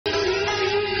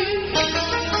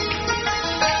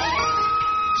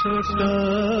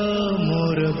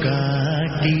मोर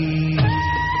गाटी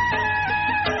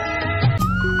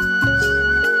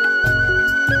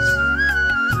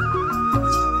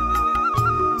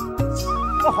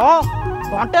ओहो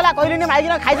घंटेला कहली माइक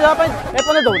खाई देवा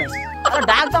एपने दौना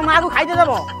डाक तो माँ को खाई देव घर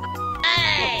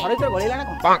भर गला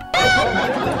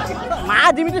माँ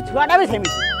जमी छुआटा भी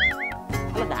सेमती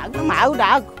डाक तो माँ को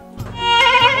डाक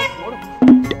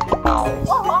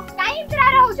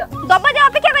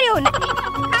अपेक्षा करी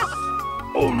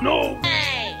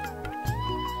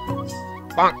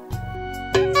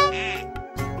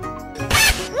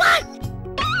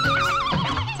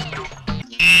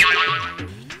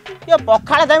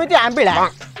पखाड़ जमी आंबिला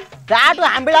ताठू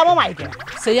आंबिला मो माइक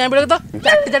से आंबिला तो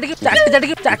चाटी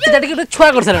चाटी छुआ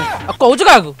कर सारे कहूँ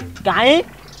क्या कहीं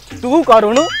तू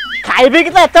करूनु खाइबे कि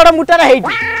तो एत मुटार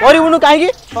करूनु कहीं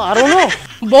करूनु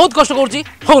बहुत कष्ट करुच्ची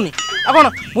होनी कौन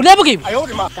बुलिया पकई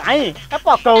कहीं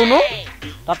पकाउनु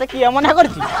तते किए मना कर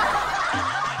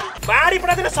बाड़ी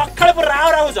पड़ा दिन सकाळ पर राव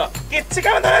राहुज किछि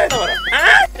काम धरे तमर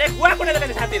हां ए गुआ कोने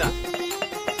देले छाती दा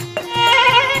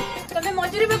तमे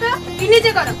मजूरी बका किने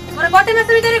जे कर मोर गोटे मास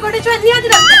भीतर गोटे छुआ निया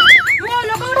दिला मो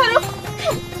लोक उठारू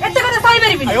एते কথা सही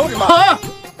परिबि हां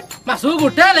मासु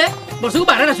गोटे ले वर्ष को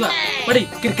 12 टा छुआ पड़ी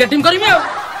क्रिकेट टीम करबी आ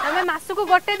तमे मासु को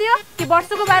गोटे दियो कि वर्ष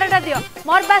को 12 टा दियो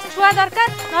मोर बस छुआ दरकार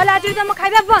नले आज तुम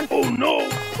खाइबा बंद ओ नो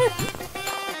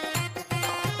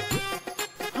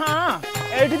हां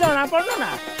एठी जना पड़नो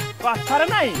ना कथार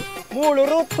नहीं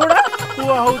मूलरू थोड़ा तू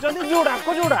होउचंदी जुड़ा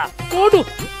को जुड़ा कोडू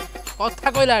कथा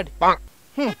कहला एठी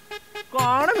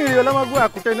कौन मिलगला मगु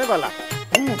आकुटे ने गला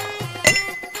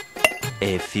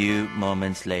A few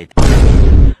moments later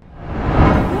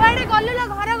कुआडे गल्लु ल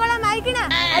घर गला माइकी ना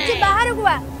आज बाहर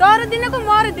गुआ तोर दिन को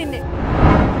मोर दिन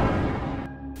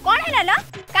कोन हैला ल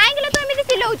काहे गेलो तू एमिति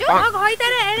सिलौचु आ घई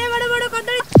तारे एने बड़ बड़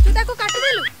कदली तू ताको काटी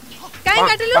देलु काहे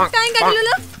काटिलु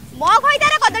ल मो घई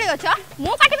तारे कदली गछ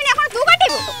मु काटिबिनी এখন तू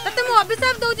काटिबो तते मु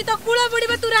अभिशाप दउची त कुळा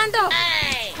पडिबा तू रांड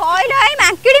खइलो आई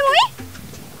मांकिडी मुई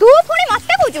तू पुणी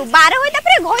मते बुझू 12 होई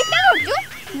तापरे घइता करजू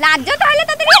लाज तो हले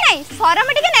तते नहीं शरम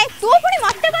टिके नहीं तू पुणी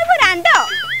मते कहबो रांड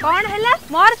कोन हैला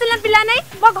मोर सिला पिला नहीं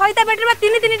मो घइता बेटरे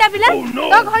तीन तीनटा पिला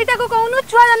तो घइता को कहउनु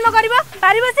छुआ जन्म करबो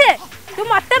पारिबो से तू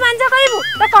मते बांझ कहबू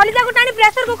तो कलिजा को टाणी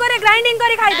प्रेशर कुकर रे ग्राइंडिंग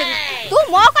करी खाइ देबी तू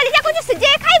मो कलिजा को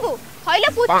सिजे खाइबू खइले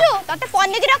पुच्चू तते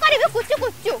पनीर करबी कुच्चू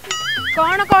कुच्चू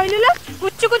कोन कहलु ल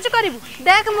कुच्चू कुच्चू करबू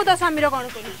देख मु तो समीर कोन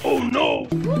करी ओ नो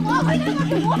तू मो कलिजा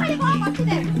को मो खाली कोन मत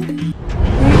दे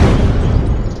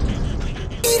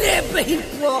रे बही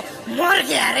पुआ मर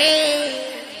गया रे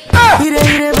हीरे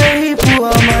हीरे बही पुआ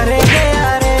मर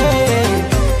गया रे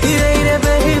हीरे हीरे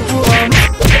बही पुआ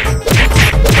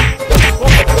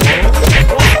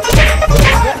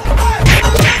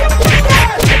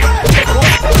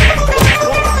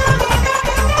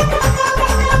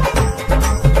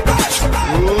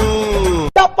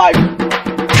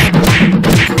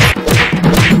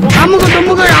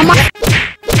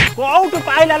कौटू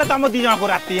पाइला तम दी जन को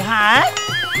राती हाँ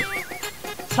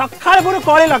सकाळ पुर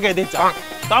कली लगे देच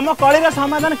तम कलीर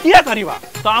समाधान किए करिबा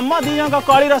तम दी जन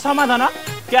कलीर समाधान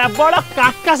केवल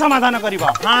काका समाधान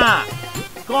करिबा हाँ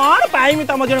कौन पाइमी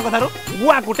तम जन कथारु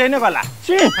बुआ कुटे ने गला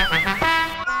छी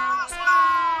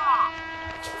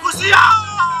खुशिया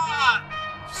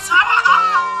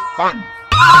समाधान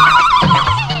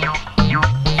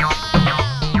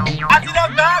आज गा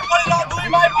कलिला दुई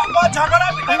भाई पंगा झगड़ा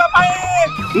बितेबा पाए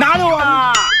नानुआ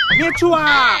मेछुआ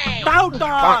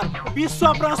टाउटर विश्व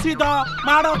प्रसिद्ध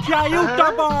माडखिया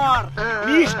यूट्यूबर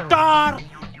मिस्टर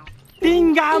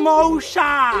टिंगा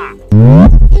मौसा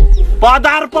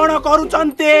पदार्पण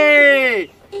करूचंते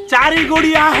चारि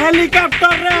गुड़िया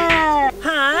हेलिकॉप्टर रे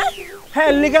हाँ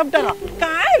हेलिकॉप्टर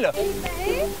काइल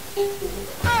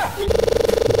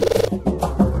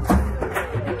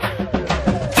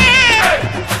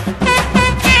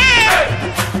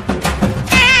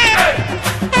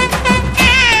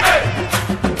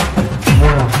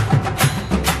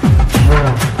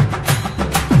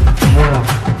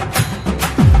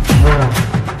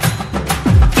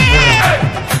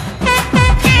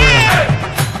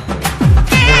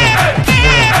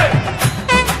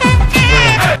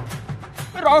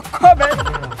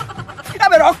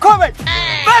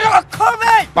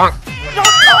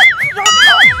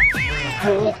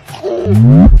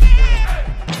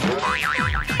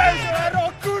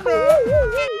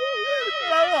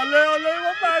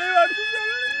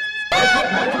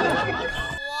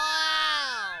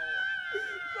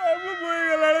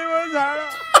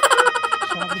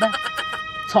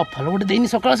सफल गोटे देनी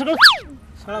सकाळ सकाळ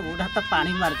साला बुढ़ा हाथ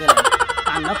पानी मार के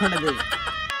कान खंडे दे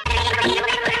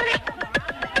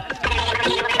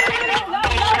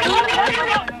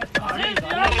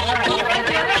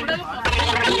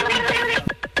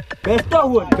व्यस्त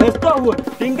हुए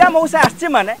टिंगा मौसा आछी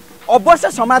माने अवश्य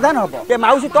समाधान हबो के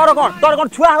माउसी तोर कोन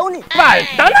छुआ होनी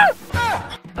बाटा ना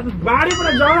बाड़ी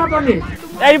पर जाना पनी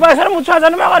एई बयसर मु छुआ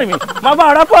जन्म करमी म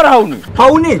बड़ पर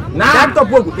होनी ना तो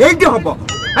पुगु एके हबो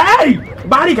एई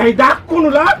बाड़ी खाई डाकुनु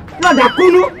ला ना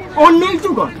डाकुनु ओन्ने छु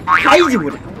कोन खाई जिबो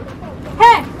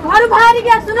हे घर बाहर के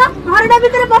आसुना घरडा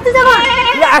भीतर बसि जाबो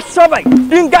ये आसो भाई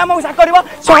टिंगा मौसा करबो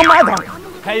समाधान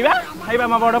खाइबा म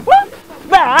बड़ पो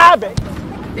बाबे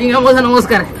टिंगा मौसा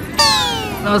नमस्कार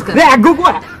रे आगु को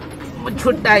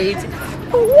छोटा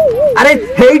अरे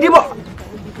हेइदिबो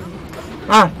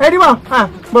हां हेइदिबो हां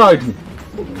बैठी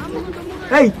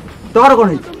एई तोर कोन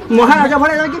महाराजा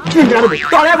भले जाकी टिंगा रे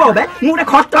तळे बोबे मुडे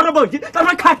खट्टर बइछि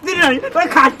तमे खातिर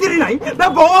नाही बे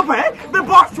बोबे बे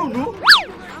बसुनु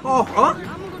ओहो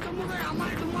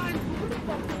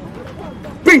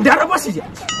पिंडा रे बसि जा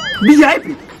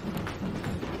वीआईपी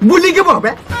बुली के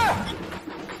बोबे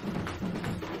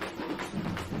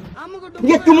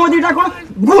ये तुम दीटा कोन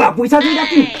गुआ पैसा दीटा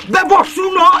की बे बसु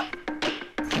न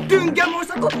टिंगा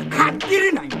मौसा को खातिर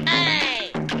नाही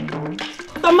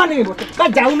तम्मा नहीं बोते का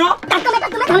जाऊ न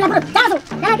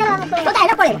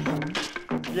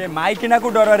ये माइकिना को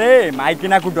डर रे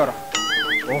माइकिना को डर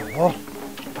ओहो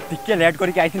टिके लेट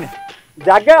करी के आइथिने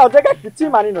जागा अजगा किछि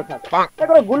मानि न था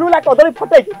एकर गुलुला कदली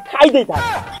फटाई खाई देई था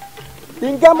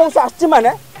टिंगा मौसा आछि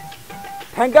माने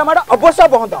ठेंगा माडा अवश्य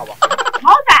बंद हबो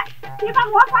मौसा ये का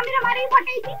मोर स्वामी रे मारी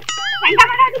फटाई छी ठेंगा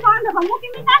माडा अभी बंद हबो मु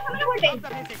किमी ता समय फटाई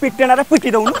पिटना रे पिटी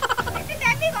दउनु एते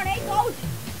देखी कोन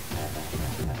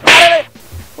ए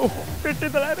बहुत पिटी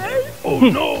दला रे ओ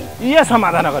नो ये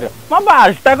समाधान करियो म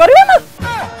बाल्टा करियो ना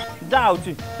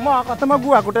जाउची म कते म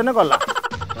गुआ कुटे ने गला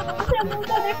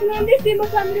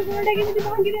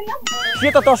सी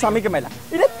तो तो स्वामी के मेला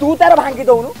इरे तू तार भांगी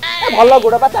दउनु ए भलो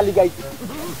गोड़ बा चाली गई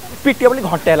पिटी बोली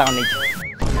घंटे ला नहीं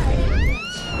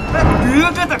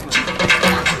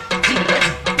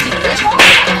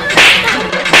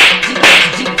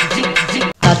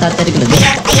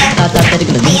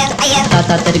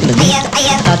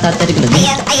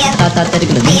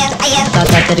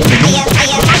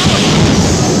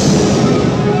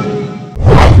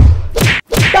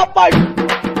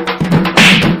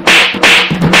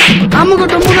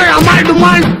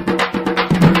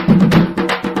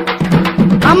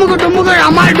हमको डुमुगर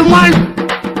हमार डुमाल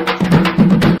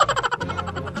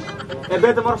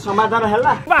एबे तमर समाधान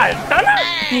हैला बाल्टा ना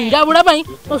टिंगा बुढ़ा पाई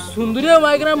तो सुंदरिया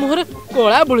माइकरा मुहरे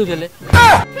कोळा बुली देले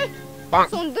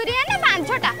सुंदरिया ने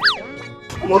मांझटा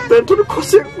मते तो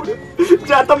खुशी पड़े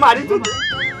जा तो मारी तो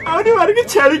आउनी मारी के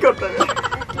छेड़ी करता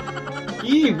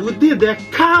की बुद्धि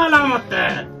देखाला मते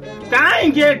काई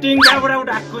गे टिंगा बुढ़ा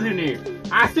डाकु दिनी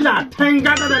आसिला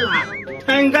ठेंगा तो देला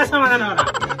ठेंगा समाधान होला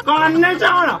कन्ने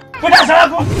चावण पुटा साला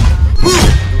को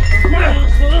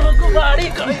गाड़ी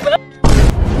खाइबा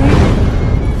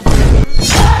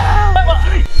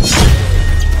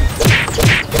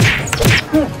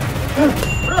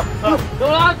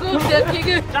डोला को देखी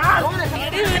के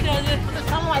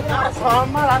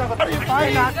समाधान करी पाई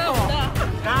ना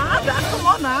का डाकु म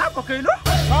ना पकैलो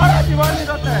सारा जीवन नि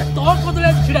रते तो कोदले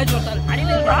छिडा जोता गाड़ी ले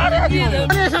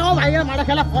अरे साहब भाई माडा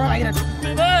खेला पर भाई रे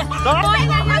कोई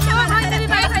ना सब भाई तेरी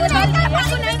भाई खाली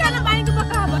बाबू नहीं खाना पानी को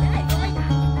पका हबो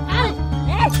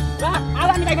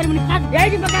आवा नि गाड़ी मुनि यही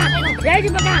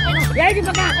की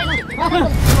पका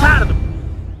मार दो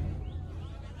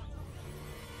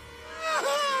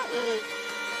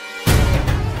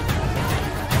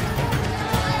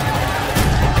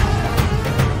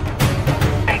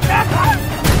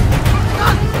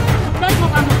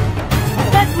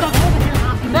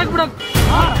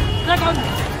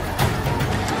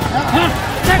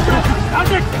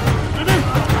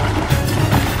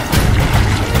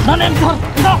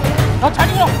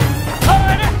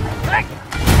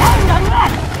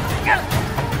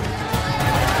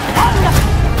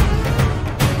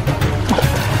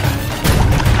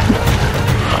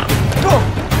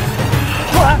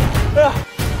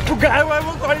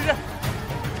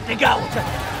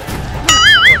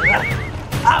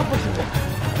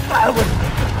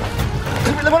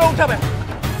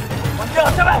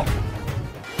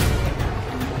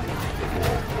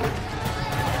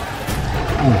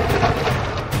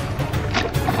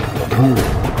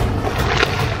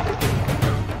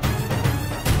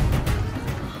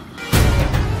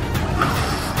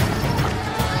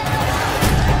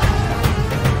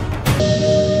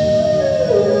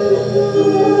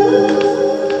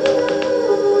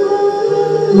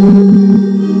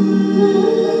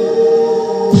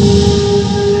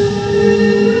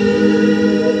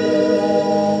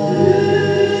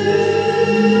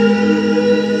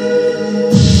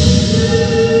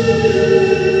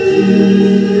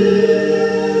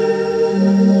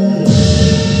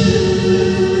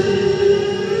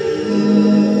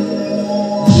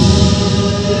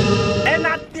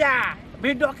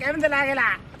वीडियो केमते लागेला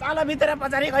चलो भीतर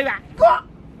पचारि कहबा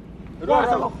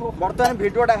बर्तमान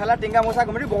भिडियोटा हला टिंगा मौसा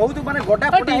कमेडी बहुत माने गोटा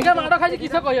टिंगा माड़ खाइ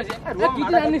किछ कहियो से किछ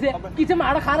जानि से किछ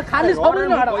माड़ खाली सब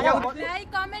माड़ लाइक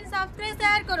कमेंट सब्सक्राइब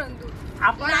शेयर करंतु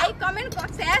लाइक कमेंट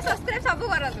शेयर सब्सक्राइब सब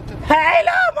करंतु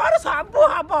हेलो मोर सब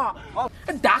हबो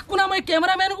डाकू ना मैं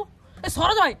कैमरामैन को ए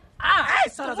सरोज भाई आ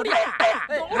सरोज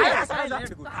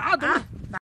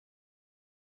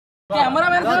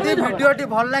कैमरामैन यदि वीडियोटी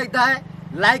भल लगता है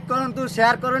लाइक करंतु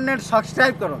शेयर करंतु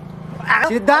सब्सक्राइब करो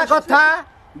सीधा कथा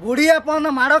बुढ़िया पन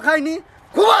माड़ खाइनी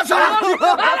खूब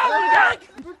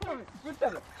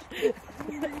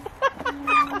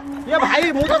ये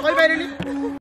भाई मु तो कहि पाइलिनी